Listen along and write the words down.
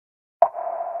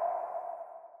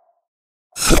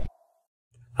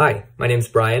Hi, my name's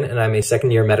Brian, and I'm a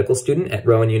second-year medical student at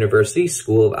Rowan University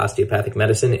School of Osteopathic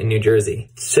Medicine in New Jersey.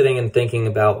 Sitting and thinking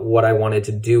about what I wanted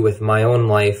to do with my own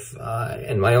life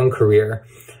and my own career,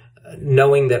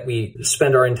 knowing that we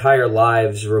spend our entire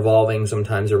lives revolving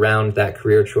sometimes around that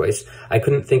career choice, I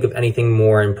couldn't think of anything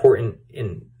more important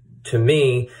to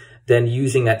me than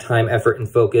using that time, effort, and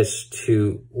focus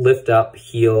to lift up,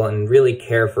 heal, and really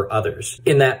care for others.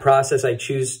 In that process, I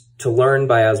choose to learn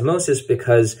by osmosis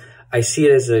because I see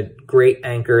it as a great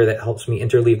anchor that helps me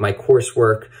interleave my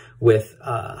coursework with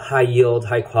high yield,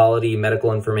 high quality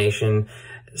medical information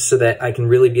so that I can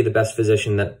really be the best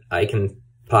physician that I can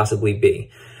possibly be.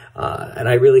 And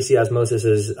I really see osmosis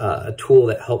as a tool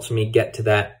that helps me get to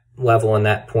that level and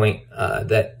that point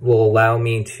that will allow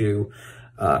me to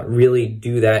really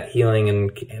do that healing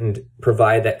and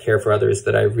provide that care for others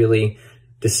that I really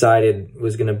decided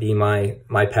was going to be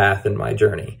my path and my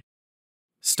journey.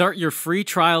 Start your free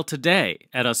trial today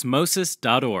at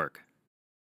osmosis.org.